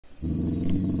This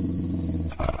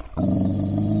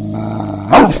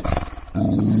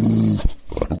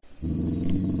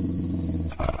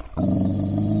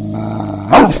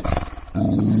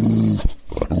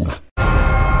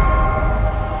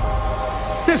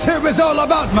here is all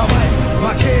about my wife,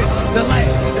 my kids, the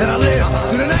life that I live.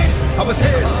 Through the night, I was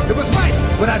his. It was right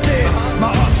what I did.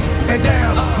 My ups and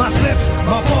downs, my slips,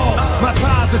 my falls, my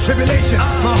trials and tribulations,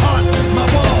 my heart, my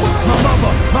walls, my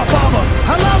mother, my father.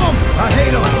 I love him, I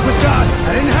hate him. With God,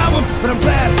 I didn't have him, but I'm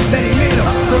glad that he made him.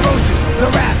 The roaches, the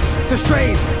rats, the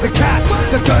strays, the cats,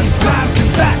 the guns, knives,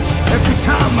 and bats. Every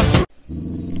time I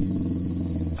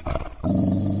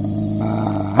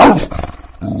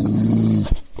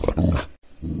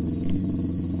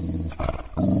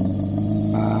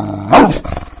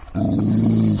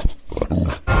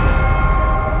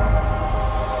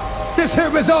This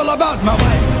here is all about my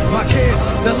wife, my kids,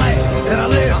 the life that I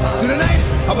live. Through the night,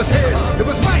 I was his. It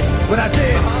was right what I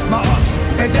did. My ups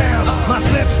and downs, my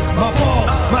slips, my falls,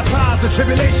 my trials and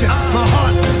tribulations, my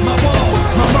heart, my walls,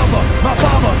 my mother, my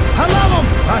father. I love him,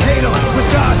 I hate him. With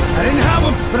God, I didn't have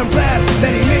him, but I'm glad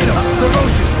that he made him. The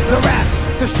roaches, the rats,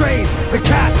 the strays, the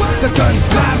cats, the guns,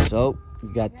 knives. So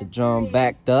we got the drum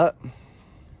backed up.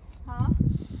 Huh?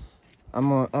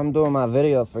 I'm doing my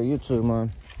video for YouTube,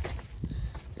 man.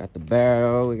 Got the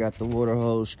barrel, we got the water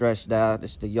hose stretched out.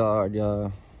 It's the yard,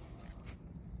 y'all.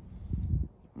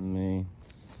 I mean,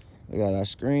 we got our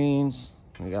screens,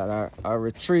 we got our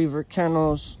retriever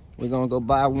kennels. We're gonna go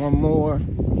buy one more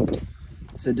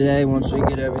today once we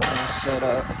get everything set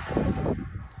up.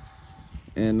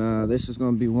 And this is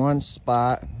gonna be one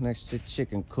spot next to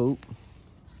chicken coop.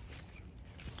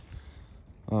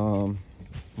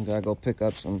 We gotta go pick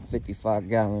up some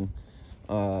 55-gallon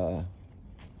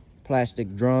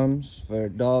plastic drums for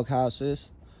dog houses,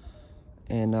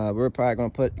 and we're probably gonna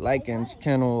put Lycan's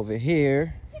kennel over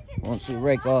here. Once we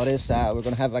rake all this out, we're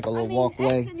gonna have like a little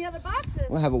walkway.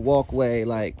 We'll have a walkway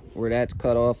like where that's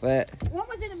cut off at. One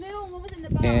was in the middle, one was in the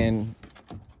bottom. And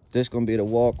this gonna be the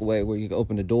walkway where you can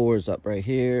open the doors up right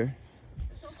here.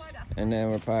 And then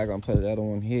we're probably gonna put the other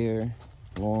one here,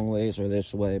 long ways or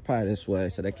this way, probably this way,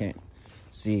 so they can't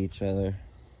see each other.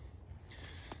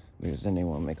 Because then they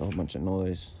won't make a whole bunch of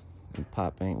noise. And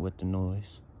Pop ain't with the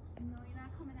noise. No, you're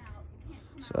not coming out. You can't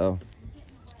come So,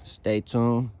 stay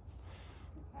tuned.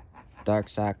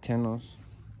 Darkside Kennels.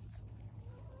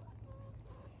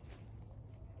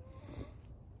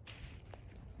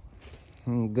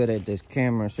 I'm good at this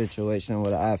camera situation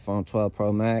with an iPhone 12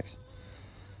 Pro Max.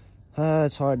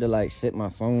 It's hard to like sit my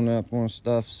phone up on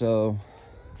stuff, so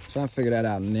I'm trying to figure that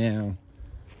out now.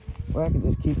 Or I can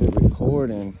just keep it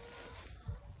recording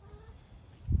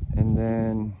and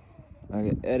then I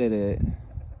can edit it.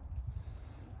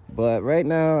 But right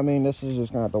now, I mean, this is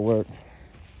just gonna have to work.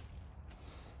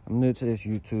 I'm new to this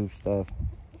YouTube stuff.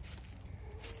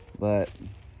 But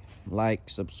like,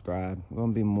 subscribe.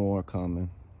 Gonna be more coming.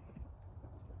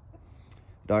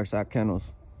 Darkside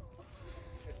Kennels.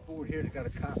 This board here that got a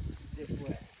cop this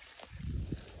way.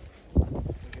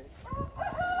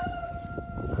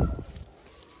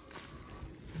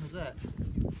 How's that?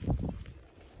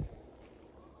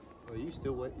 Oh, you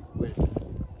still wait. Wait a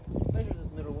minute. Measure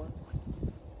this middle one.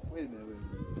 Wait a minute.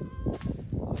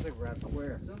 I think we're at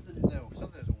square. Something's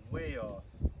way off.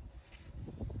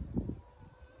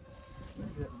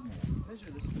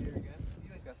 Measure this here again.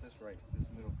 You ain't got this right. This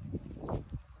middle.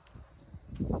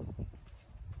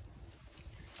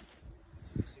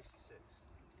 66.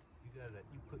 You got it.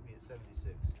 You put me at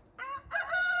 76.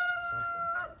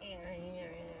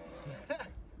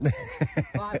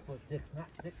 5 foot 6, not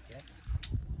 6 yet.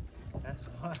 That's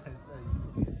why I said you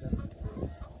put me at 76.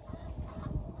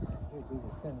 We'll do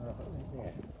the center of it right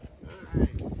there.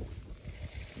 Alright.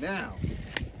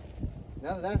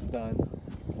 Now that that's done,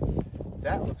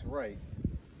 that looks right.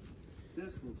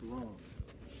 This looks wrong.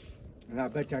 And I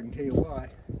bet you I can tell you why.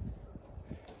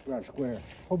 We're out square.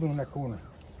 Hold on that corner.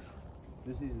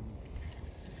 This is,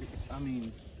 I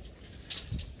mean,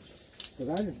 because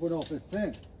I just put off this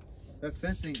fence. That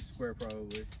fence ain't square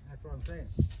probably. That's what I'm saying.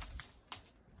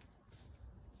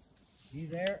 You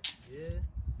there? Yeah.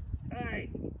 Alright,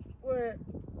 we're at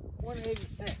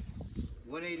 186.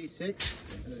 186?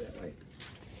 That way.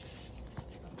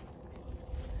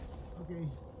 Okay.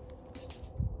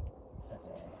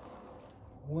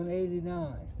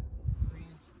 189.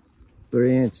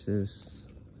 3 inches.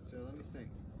 So let me think.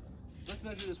 Let's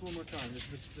measure this one more time. This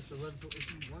 11 foot. This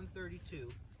is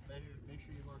 132. Measure. Make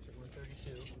sure you mark it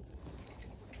 132.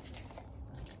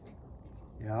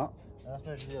 Yeah. Now let's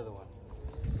measure the other one.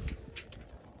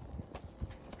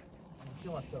 I'm gonna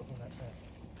kill myself on that fence.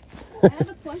 I have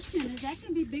a question. Is that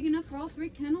going to be big enough for all 3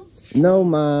 kennels? No,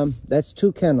 Mom. That's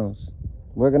 2 kennels.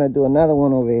 We're going to do another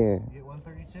one over here. You get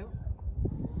 132?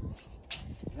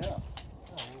 Yeah. Oh,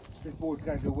 this board's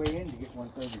got to go way in to get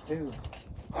 132.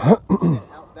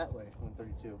 Out that way,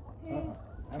 132.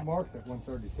 That marks at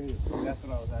 132. That's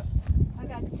what I was asking. I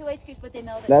got 2 ice cubes, but they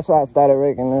melted. That's why I started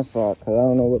raking this up, because I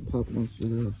don't know what popping should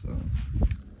do. So.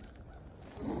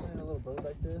 A little boat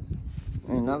like this.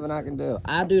 Ain't nothing I can do.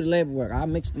 I'll do the labor work. I'll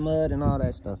mix the mud and all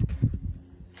that stuff.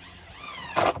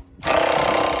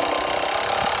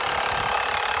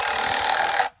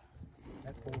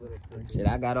 Shit,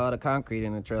 I got all the concrete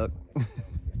in the truck.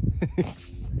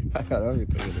 I got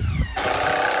everything in it.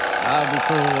 I'll be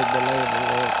cool with the labor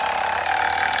work.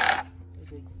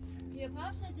 Yeah,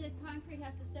 Pop said the concrete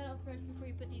has to settle first before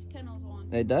you put these kennels on.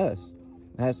 It does.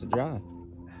 It has to dry.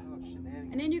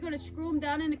 And then you're going to screw them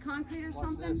down in the concrete or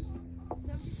something?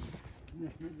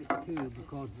 This may be 2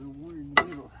 because the one in the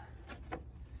middle.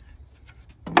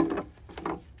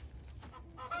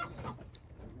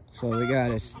 So we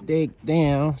got it staked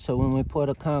down, so when we put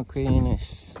the concrete in, it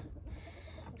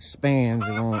spans,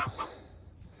 it won't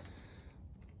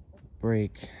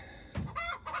break,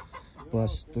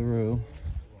 bust through.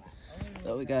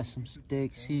 So we got some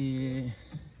stakes here,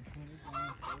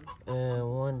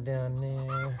 and one down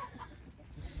there,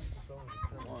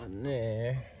 one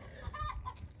there,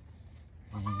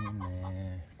 and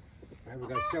there. Now we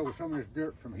got to shovel some of this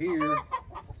dirt from here.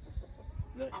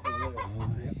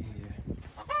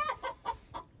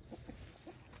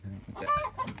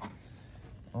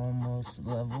 Almost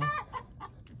level.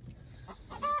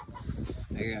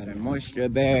 I got a moisture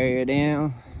barrier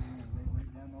down.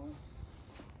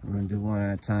 We're gonna do one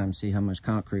at a time, see how much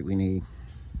concrete we need.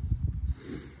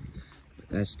 But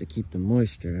that's to keep the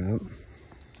moisture out.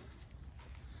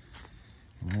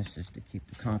 And this is to keep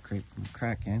the concrete from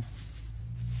cracking.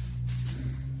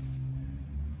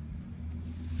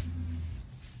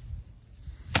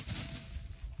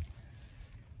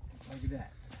 Look at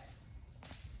that.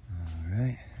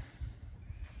 Alright.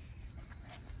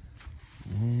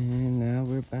 And now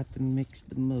we're about to mix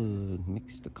the mud,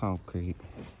 mix the concrete.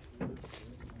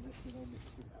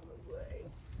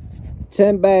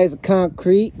 10 bags of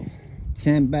concrete.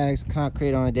 10 bags of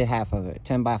concrete, only did half of it.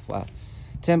 10 by 5.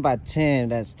 10 by 10,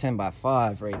 that's 10 by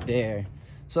 5 right there.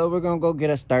 So we're gonna go get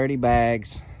us 30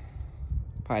 bags.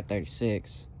 Probably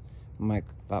 36. Might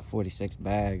about 46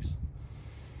 bags.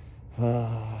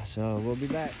 So we'll be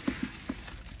back.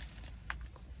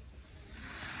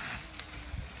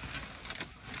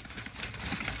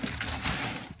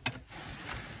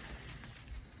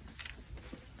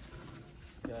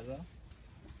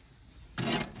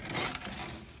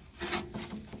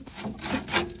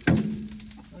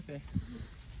 Okay.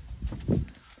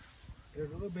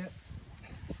 There's a little bit.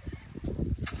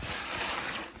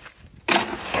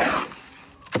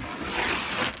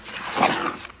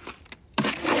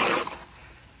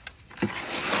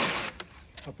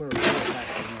 I'll put a roll back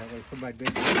in there that way somebody did.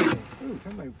 Ooh,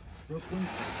 somebody broke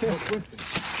Winston.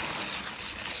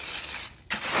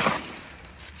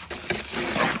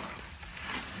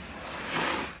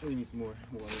 We need some more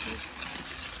water here.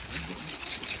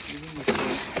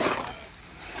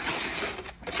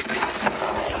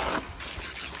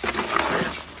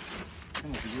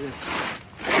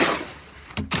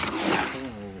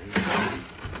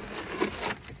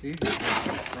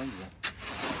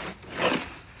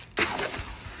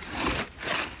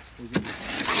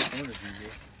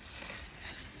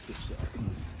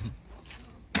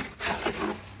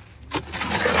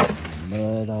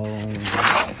 Mud all on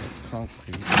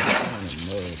concrete.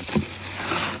 Mud.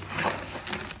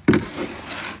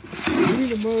 Give me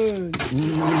the mud.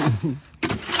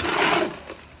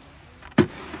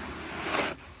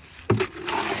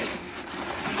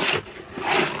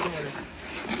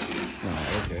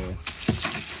 Oh, okay.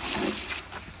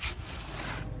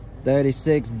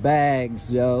 36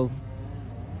 bags, yo.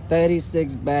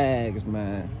 36 bags,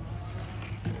 man.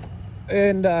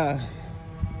 And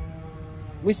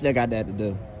we still got that to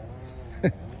do.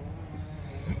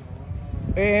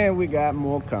 And we got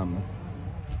more coming.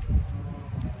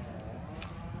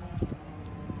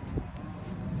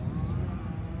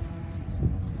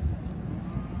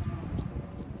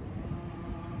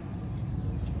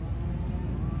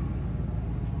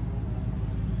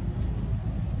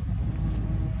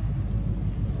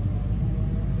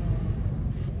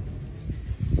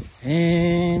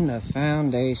 And the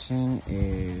foundation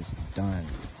is done.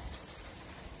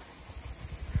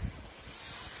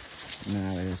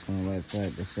 Now we're just gonna wait for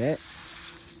it to set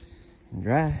and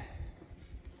dry.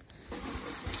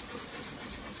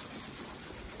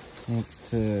 Thanks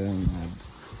to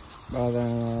my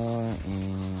brother-in-law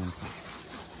and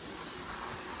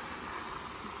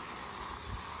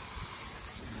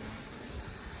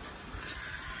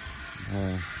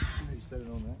You set it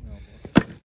on that now.